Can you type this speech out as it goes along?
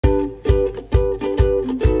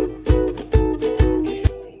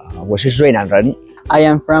我是瑞南人。 I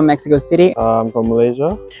am from Mexico City. I'm from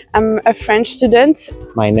Malaysia. I'm a French student.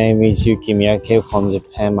 My name is Yuki Miyake from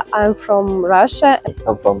Japan. I'm from Russia.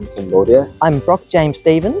 I'm from Cambodia. I'm Brock James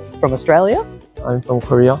Stevens from Australia. I'm from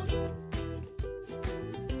Korea.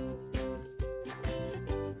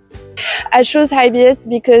 I chose IBS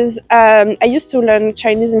because I used to learn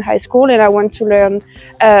Chinese in high school and I want to learn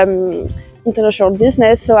international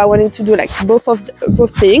business, so I wanted to do like both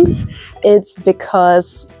things. It's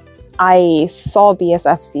because I saw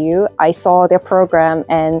BSFSU, I saw their program,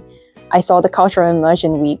 and I saw the Cultural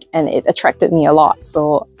Immersion Week, and it attracted me a lot.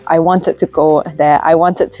 So I wanted to go there. I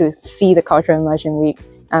wanted to see the Cultural Immersion Week,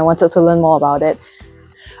 and I wanted to learn more about it.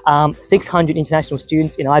 600 international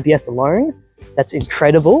students in IBS alone. That's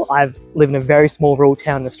incredible. I live in a very small rural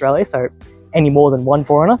town in Australia, so any more than one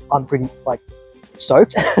foreigner, I'm pretty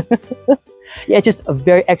stoked. Yeah, just a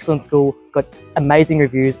very excellent school. Got amazing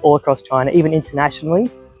reviews all across China, even internationally.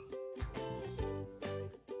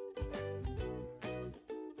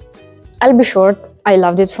 I'll be short. I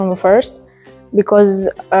loved it from the first because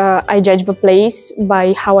I judge the place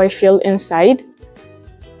by how I feel inside.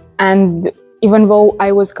 And even though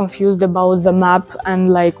I was confused about the map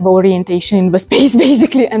and like the orientation in the space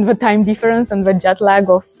basically, and the time difference and the jet lag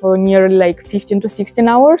of nearly like 15 to 16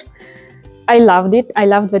 hours, I loved it. I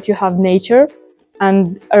loved that you have nature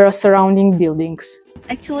and surrounding buildings.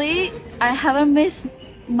 Actually, I haven't missed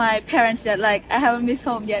my parents yet. Like I haven't missed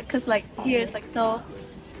home yet because like here is like so.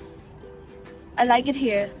 I like it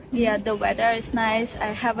here. Yeah, the weather is nice. I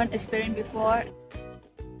haven't experienced before.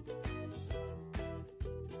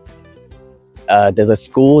 There's a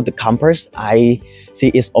school, the campus. I see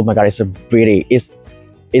is, oh my god, it's so pretty. It's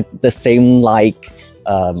the same like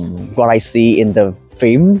what I see in the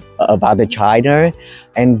film about the China,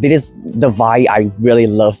 and this is the vibe I really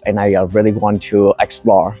love and I really want to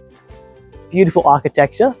explore. Beautiful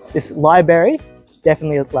architecture. This library,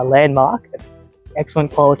 definitely a landmark.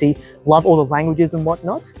 Excellent quality. Love all the languages and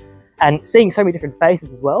whatnot. And seeing so many different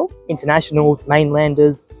faces as well. Internationals,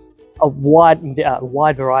 mainlanders, a wide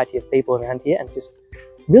variety of people around here, and just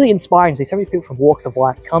really inspiring to see so many people from walks of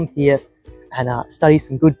life come here and study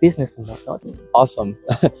some good business and whatnot. Awesome.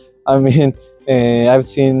 I mean, I've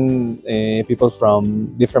seen people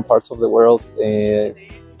from different parts of the world,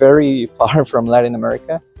 very far from Latin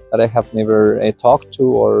America, that I have never talked to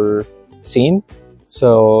or seen.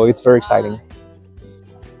 So it's very exciting.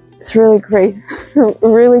 It's really great,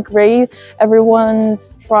 really great.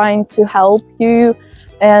 Everyone's trying to help you,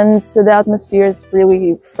 and so the atmosphere is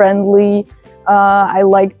really friendly. I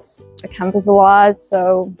liked the campus a lot,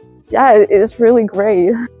 so yeah, it's really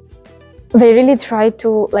great. They really try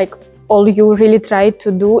to, like, all you really try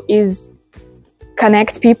to do is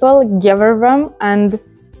connect people, gather them, and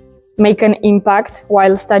make an impact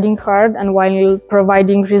while studying hard and while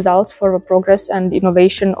providing results for the progress and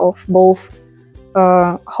innovation of both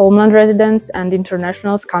homeland residents and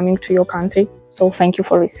internationals coming to your country. So thank you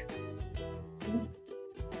for this.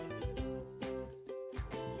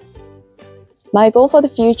 My goal for the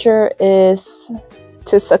future is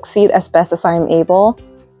to succeed as best as I'm able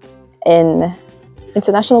in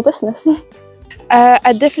international business.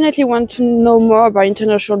 I definitely want to know more about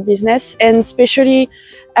international business, and especially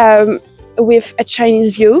with a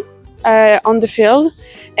Chinese view on the field,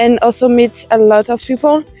 and also meet a lot of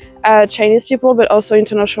people, Chinese people, but also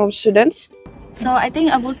international students. So I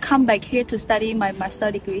think I would come back here to study my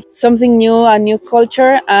master's degree. Something new, a new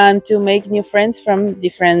culture, and to make new friends from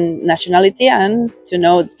different nationality and to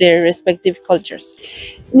know their respective cultures.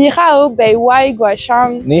 你好，北外国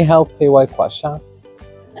生。你好，北外国生。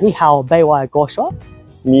你好，北外国生。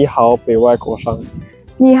你好，北外国生。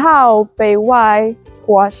你好，北外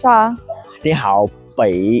国生。你好，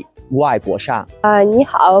北外国生。你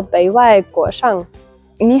好，北外国生。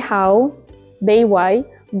你好，北外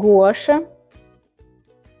国生。